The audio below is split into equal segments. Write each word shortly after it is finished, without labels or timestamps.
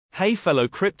Hey fellow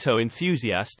crypto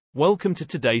enthusiast, welcome to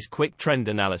today's quick trend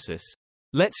analysis.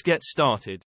 Let's get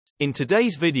started. In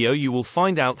today's video you will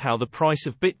find out how the price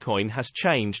of Bitcoin has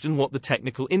changed and what the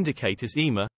technical indicators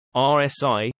EMA,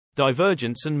 RSI,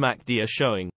 divergence and MACD are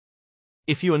showing.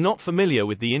 If you are not familiar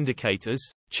with the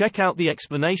indicators, check out the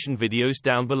explanation videos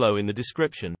down below in the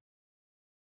description.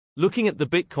 Looking at the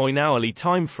Bitcoin hourly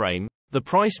time frame, the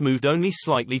price moved only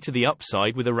slightly to the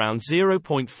upside with around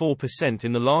 0.4%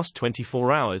 in the last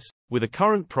 24 hours, with a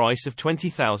current price of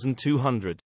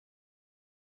 20,200.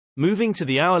 Moving to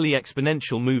the hourly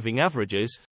exponential moving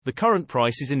averages, the current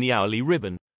price is in the hourly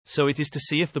ribbon, so it is to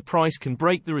see if the price can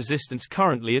break the resistance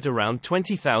currently at around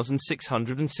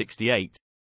 20,668.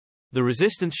 The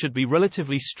resistance should be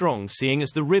relatively strong seeing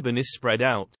as the ribbon is spread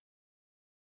out.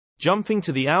 Jumping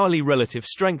to the hourly relative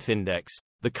strength index,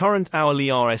 the current hourly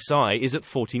RSI is at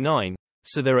 49,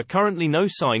 so there are currently no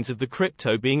signs of the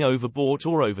crypto being overbought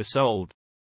or oversold.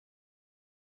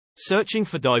 Searching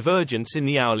for divergence in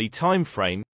the hourly time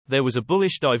frame, there was a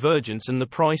bullish divergence and the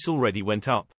price already went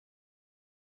up.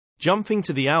 Jumping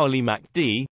to the hourly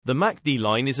MACD, the MACD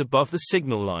line is above the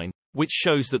signal line, which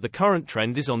shows that the current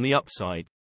trend is on the upside.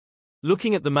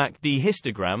 Looking at the MACD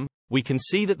histogram, we can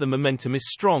see that the momentum is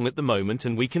strong at the moment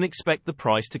and we can expect the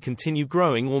price to continue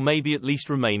growing or maybe at least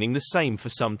remaining the same for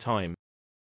some time.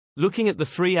 Looking at the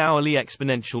 3-hourly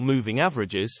exponential moving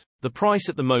averages, the price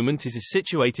at the moment is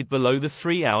situated below the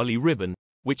 3-hourly ribbon,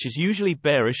 which is usually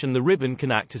bearish and the ribbon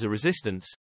can act as a resistance,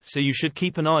 so you should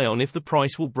keep an eye on if the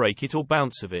price will break it or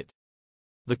bounce of it.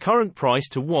 The current price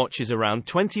to watch is around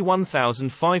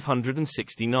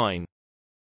 21,569.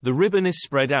 The ribbon is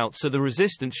spread out so the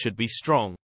resistance should be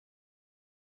strong.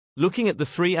 Looking at the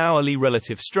 3-hourly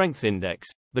relative strength index,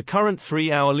 the current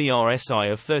 3-hourly RSI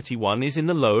of 31 is in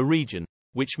the lower region,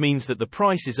 which means that the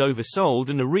price is oversold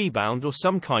and a rebound or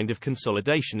some kind of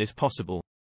consolidation is possible.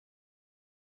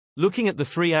 Looking at the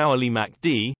 3-hourly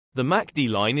MACD, the MACD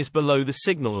line is below the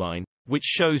signal line, which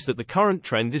shows that the current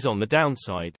trend is on the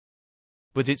downside.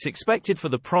 But it's expected for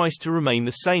the price to remain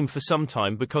the same for some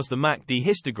time because the MACD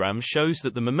histogram shows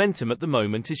that the momentum at the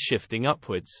moment is shifting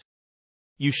upwards.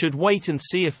 You should wait and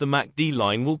see if the MACD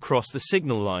line will cross the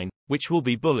signal line, which will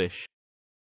be bullish.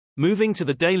 Moving to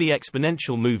the daily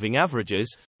exponential moving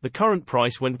averages, the current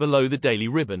price went below the daily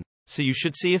ribbon, so you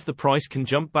should see if the price can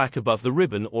jump back above the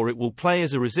ribbon or it will play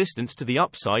as a resistance to the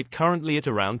upside currently at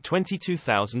around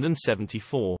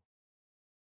 22,074.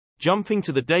 Jumping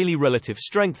to the daily relative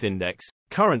strength index,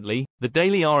 currently, the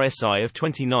daily RSI of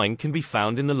 29 can be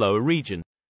found in the lower region,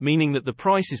 meaning that the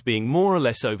price is being more or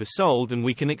less oversold and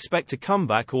we can expect a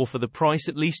comeback or for the price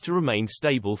at least to remain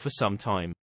stable for some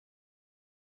time.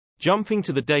 Jumping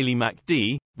to the daily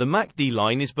MACD, the MACD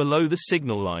line is below the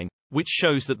signal line, which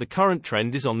shows that the current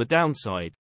trend is on the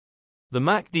downside. The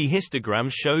MACD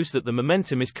histogram shows that the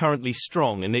momentum is currently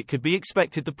strong and it could be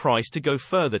expected the price to go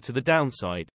further to the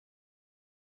downside.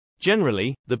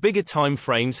 Generally, the bigger time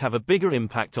frames have a bigger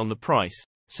impact on the price,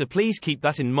 so please keep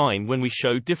that in mind when we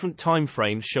show different time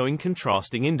frames showing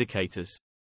contrasting indicators.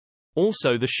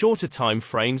 Also, the shorter time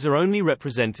frames are only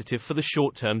representative for the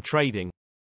short-term trading.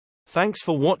 Thanks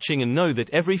for watching and know that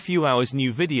every few hours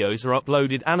new videos are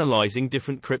uploaded analyzing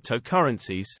different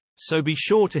cryptocurrencies, so be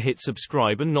sure to hit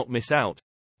subscribe and not miss out.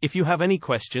 If you have any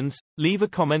questions, leave a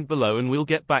comment below and we'll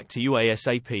get back to you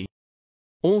ASAP.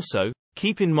 Also,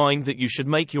 keep in mind that you should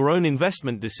make your own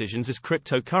investment decisions as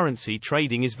cryptocurrency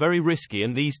trading is very risky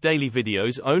and these daily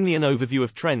videos are only an overview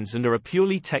of trends and are a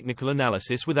purely technical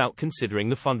analysis without considering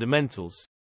the fundamentals.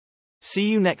 See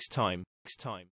you next time.